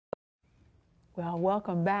Well,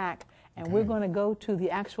 welcome back. And we're going to go to the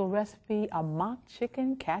actual recipe of mock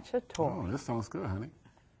chicken cacciatore. Oh, this sounds good, honey.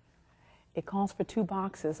 It calls for 2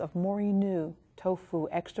 boxes of morinu tofu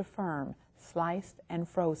extra firm, sliced and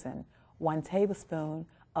frozen, 1 tablespoon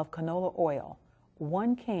of canola oil,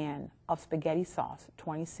 1 can of spaghetti sauce,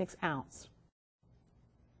 26 ounce,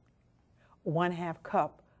 1/2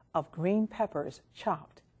 cup of green peppers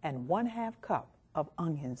chopped, and 1/2 cup of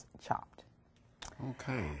onions chopped.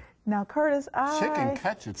 Okay. Now, Curtis, Chicken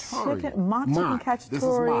cacciatore. Mock chicken cacciatore. This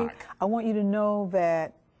is mock. I want you to know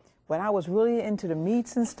that when I was really into the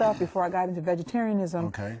meats and stuff before I got into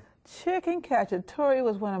vegetarianism, chicken cacciatore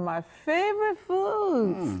was one of my favorite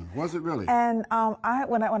foods. Was it really? And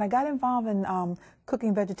when I got involved in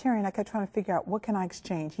cooking vegetarian, I kept trying to figure out what can I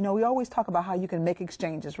exchange. You know, we always talk about how you can make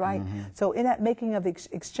exchanges, right? So in that making of the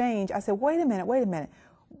exchange, I said, wait a minute.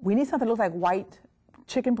 We need something that looks like white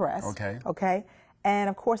chicken breast. Okay.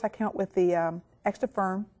 And of course, I came up with the extra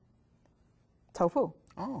firm tofu.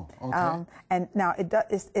 Oh, okay. And now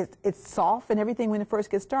it's soft and everything when it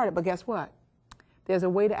first gets started, but guess what? There's a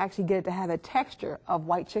way to actually get it to have a texture of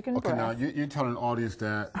white chicken breast. Okay, now you're telling the audience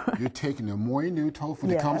that you're taking the morinu tofu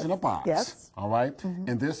that comes in a box. Yes. All right.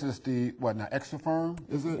 And this is the, what now, extra firm?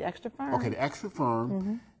 Is it? The extra firm. Okay, the extra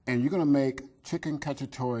firm. And you're going to make chicken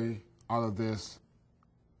cacciatore out of this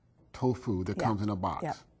tofu that comes in a box.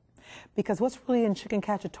 Yeah. Because what's really in chicken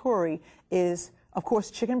cacciatore is, of course,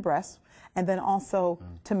 chicken breast, and then also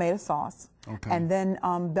tomato sauce, and then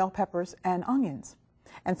bell peppers and onions.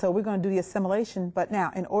 And so we're going to do the assimilation. But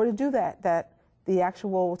now, in order to do that the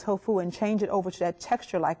actual tofu and change it over to that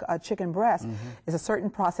texture like a chicken breast is a certain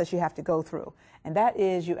process you have to go through. And that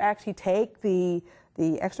is you actually take the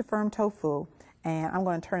extra firm tofu, and I'm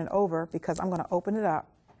going to turn it over because I'm going to open it up.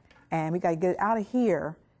 And we got to get it out of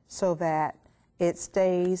here so that it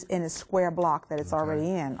stays in a square block that it's already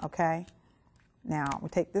in, okay? Now, we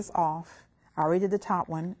take this off. I already did the top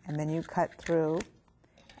one, and then you cut through,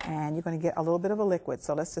 and you're going to get a little bit of a liquid.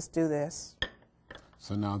 So let's just do this.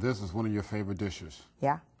 So now this is one of your favorite dishes.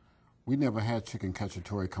 Yeah. We never had chicken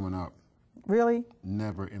cacciatore coming up. Really?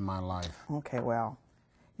 Never in my life. Okay, well,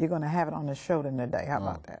 you're going to have it on the show today. How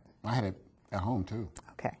about that? I had it at home, too.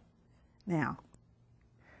 Okay. Now,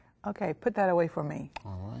 okay, put that away for me.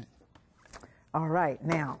 All right. All right,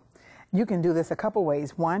 now, you can do this a couple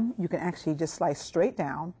ways. One, you can actually just slice straight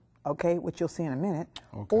down, okay, which you'll see in a minute.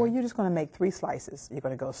 Okay. Or you're just going to make 3 slices. You're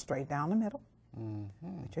going to go straight down the middle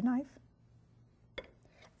with your knife.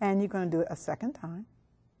 And you're going to do it a second time.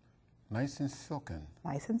 Nice and silken.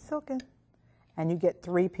 Nice and silken. And you get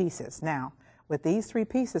 3 pieces. Now, with these 3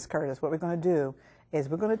 pieces, Curtis, what we're going to do is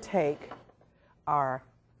we're going to take our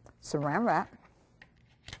saran wrap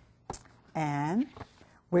and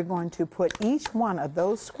we're going to put each one of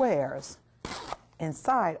those squares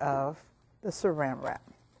inside of the saran wrap,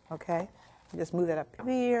 okay? You just move that up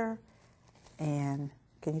here, and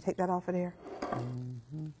can you take that off of there?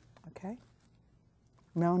 Okay.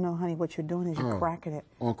 No, honey, what you're doing is you're cracking it.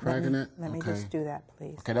 Oh, cracking it? Let me just do that,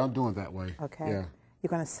 please. Okay, don't do it that way. Okay. Yeah.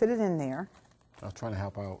 You're going to sit it in there. I was trying to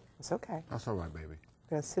help out. It's okay. That's all right, baby.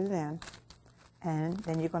 You're going to sit it in, and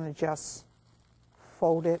then you're going to just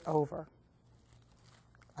fold it over.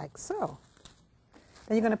 Like so.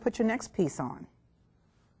 Then you're going to put your next piece on.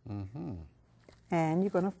 And you're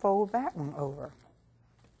going to fold that one over.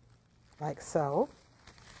 Like so.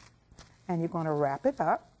 And you're going to wrap it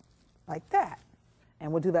up like that.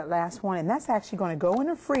 And we'll do that last one. And that's actually going to go in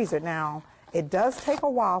the freezer. Now, it does take a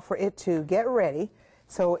while for it to get ready.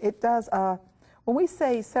 So it does, when we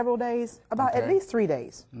say several days, about at least 3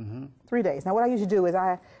 days. 3 days. Now, what I usually do is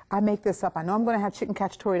I make this up. I know I'm going to have chicken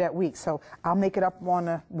cacciatore that week, so I'll make it up on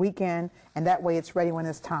the weekend, and that way it's ready when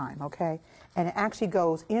it's time, okay? And it actually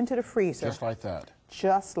goes into the freezer. Just like that.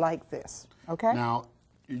 Just like this, okay? Now,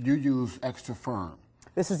 you use extra firm.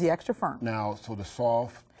 This is the extra firm. Now, so the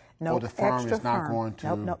soft No, or the firm extra is not firm. going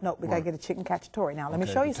to... Nope. We got to get a chicken cacciatore. Now, let me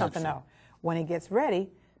show you something, though. When it gets ready,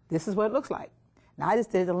 this is what it looks like. Now, I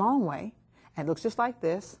just did it the long way, and it looks just like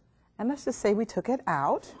this. And let's just say we took it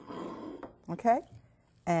out, okay?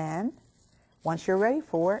 And once you're ready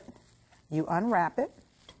for it, you unwrap it.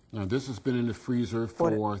 Now, this has been in the freezer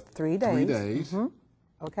for 3 days. 3 days.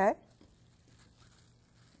 Okay?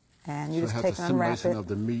 And you so just take and unwrap it. So it has a simulation of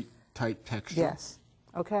the meat-type texture. Yes.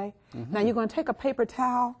 Okay? Now, you're going to take a paper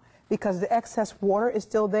towel because the excess water is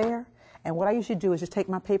still there. And what I usually do is just take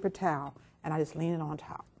my paper towel and I just lean it on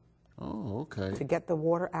top. Oh, okay. To get the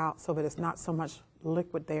water out so that it's not so much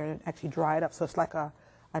liquid there and actually dry it up. So it's like an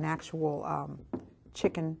actual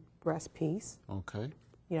chicken breast piece. Okay.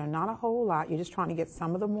 You know, not a whole lot. You're just trying to get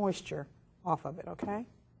some of the moisture off of it, okay?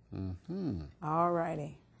 All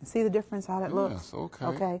righty. See the difference, how that looks? Yes, okay.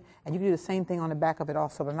 Okay, and you can do the same thing on the back of it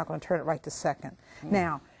also, but I'm not going to turn it right this second.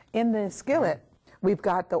 Now, in the skillet, we've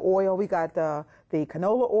got the oil, we got the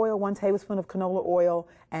canola oil, 1 tablespoon of canola oil,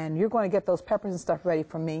 and you're going to get those peppers and stuff ready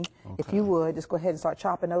for me. Okay. If you would, just go ahead and start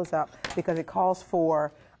chopping those up, because it calls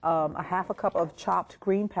for a 1/2 cup of chopped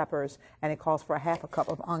green peppers, and it calls for a 1/2 cup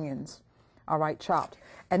of onions, all right, chopped.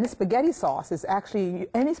 And this spaghetti sauce is actually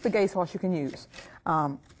any spaghetti sauce you can use.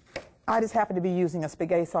 I just happen to be using a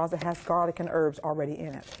spaghetti sauce that has garlic and herbs already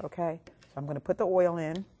in it, okay? So I'm going to put the oil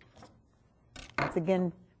in. Once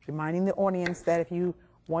again, reminding the audience that if you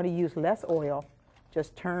want to use less oil,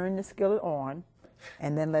 just turn the skillet on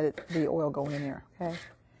and then let the oil go in there, okay?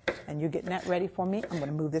 And you're getting that ready for me. I'm going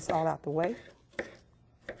to move this all out the way.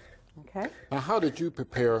 Okay. Now, how did you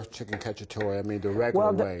prepare chicken cacciatore? I mean, the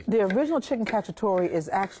regular way. The original chicken cacciatore is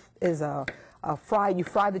you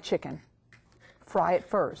fry the chicken. Fry it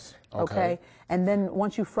first, okay? And then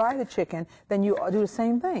once you fry the chicken, then you do the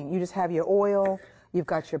same thing. You just have your oil, you've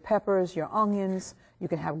got your peppers, your onions, you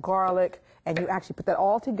can have garlic, and you actually put that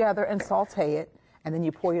all together and saute it, and then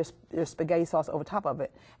you pour your spaghetti sauce over top of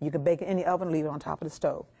it. You can bake it in the oven, leave it on top of the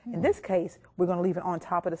stove. In this case, we're going to leave it on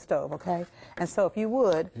top of the stove, okay? And so if you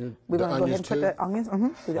would, we're going to go ahead and put the onions,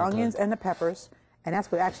 the onions and the peppers, and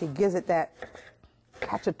that's what actually gives it that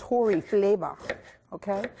cacciatore flavor,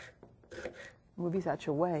 okay? Move these out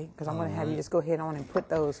your way, because I'm going to have you just go ahead on and put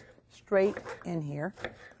those straight in here,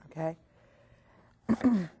 okay?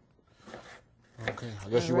 Okay, I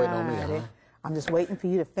guess you're waiting on me, huh? I'm just waiting for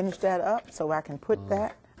you to finish that up so I can put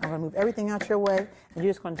that. I'm going to move everything out your way, and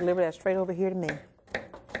you're just going to deliver that straight over here to me.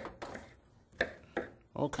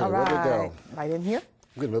 Okay, all where'd it right. go? Right in here.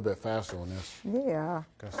 I'm getting a little bit faster on this. Yeah.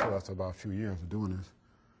 Got still after about a few years of doing this.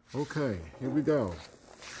 Okay, here we go.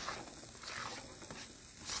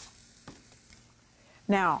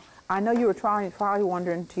 Now, I know you were probably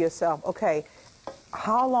wondering to yourself, okay,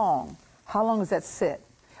 how long does that sit?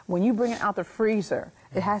 When you bring it out the freezer,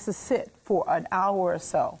 it has to sit for an hour or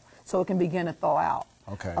so it can begin to thaw out.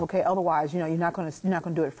 Okay. Okay. Otherwise, you're not going to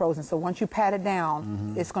do it frozen. So once you pat it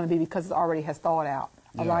down, it's going to be because it already has thawed out.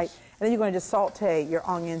 All right. And then you're going to just saute your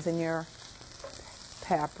onions and your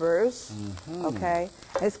peppers. Okay.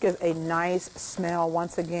 This gives a nice smell.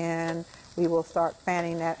 Once again, we will start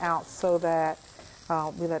fanning that out so that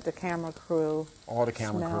we let the camera crew. All the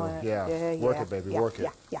camera smell crew. it. Yeah. Work it, baby. Work it.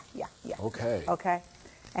 Yeah. Okay. Okay.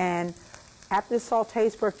 And after this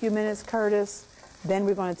sautés for a few minutes, Curtis, then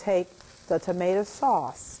we're going to take the tomato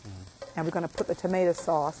sauce, and we're going to put the tomato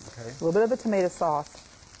sauce, a little bit of the tomato sauce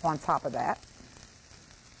on top of that.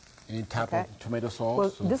 Any type of tomato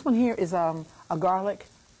sauce? Well, this one here is a garlic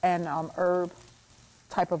and herb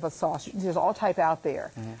type of a sauce. There's all type out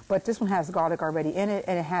there, but this one has garlic already in it,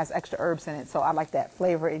 and it has extra herbs in it, so I like that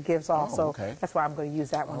flavor it gives also. That's why I'm going to use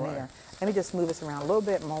that one there. Let me just move this around a little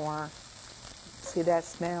bit more. See that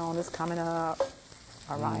smell that's coming up.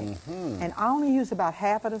 All right. And I only use about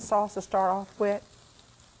half of the sauce to start off with.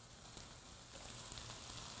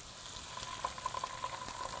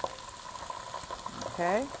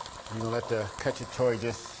 Okay. You're going to let the cacciatore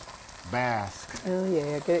just bask. Oh,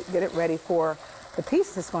 yeah. Get it ready for the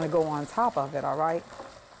piece that's going to go on top of it, all right?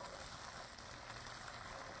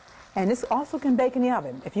 And this also can bake in the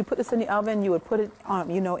oven. If you put this in the oven, you would put it on,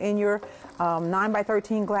 in your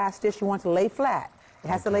 9x13 glass dish. You want it to lay flat. It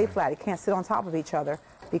has to lay flat. It can't sit on top of each other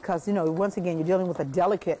because, once again, you're dealing with a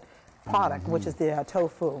delicate product, which is the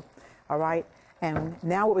tofu, all right? And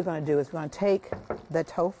now what we're going to do is we're going to take the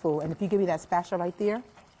tofu, and if you give me that spatula right there,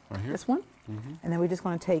 this one, and then we're just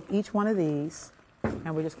going to take each one of these,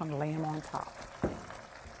 and we're just going to lay them on top.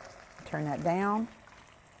 Turn that down.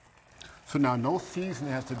 So now no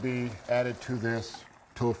seasoning has to be added to this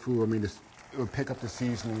tofu. I mean, it will pick up the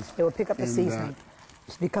seasonings. It will pick up the seasoning.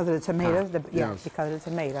 Because of the tomato. Because of the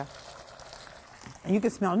tomato. And you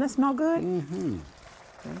can smell. Doesn't it smell good?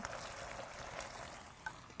 Okay.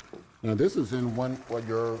 Now this is in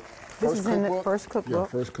your first cookbook? This is in the first cookbook. Yeah,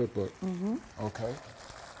 first cookbook. Okay.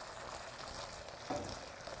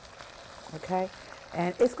 Okay.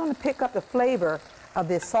 And it's going to pick up the flavor of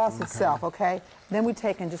this sauce itself, okay? Then we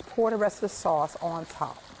take and just pour the rest of the sauce on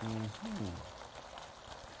top.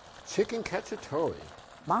 Chicken cacciatore.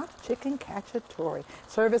 My chicken cacciatore.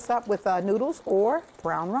 Serve this up with noodles or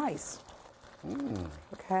brown rice.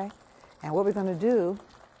 Okay? And what we're going to do,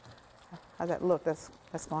 how's that look? That's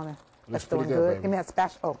doing good. Baby. Give me that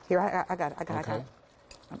spatula. Oh, here, I got it.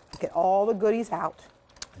 Get all the goodies out.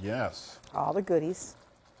 Yes. All the goodies.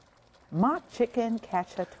 My chicken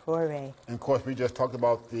cacciatore. And of course, we just talked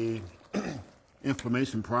about the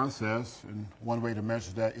inflammation process, and one way to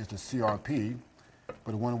measure that is the CRP.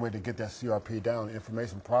 But one way to get that CRP down,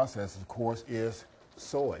 information process, of course, is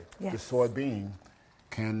soy. Yes. The soybean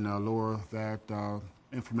can lower that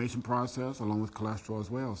inflammation process along with cholesterol as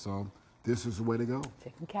well. So this is the way to go.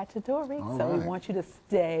 Chicken Cacciatore. All So we right. want you to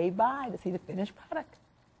stay by to see the finished product.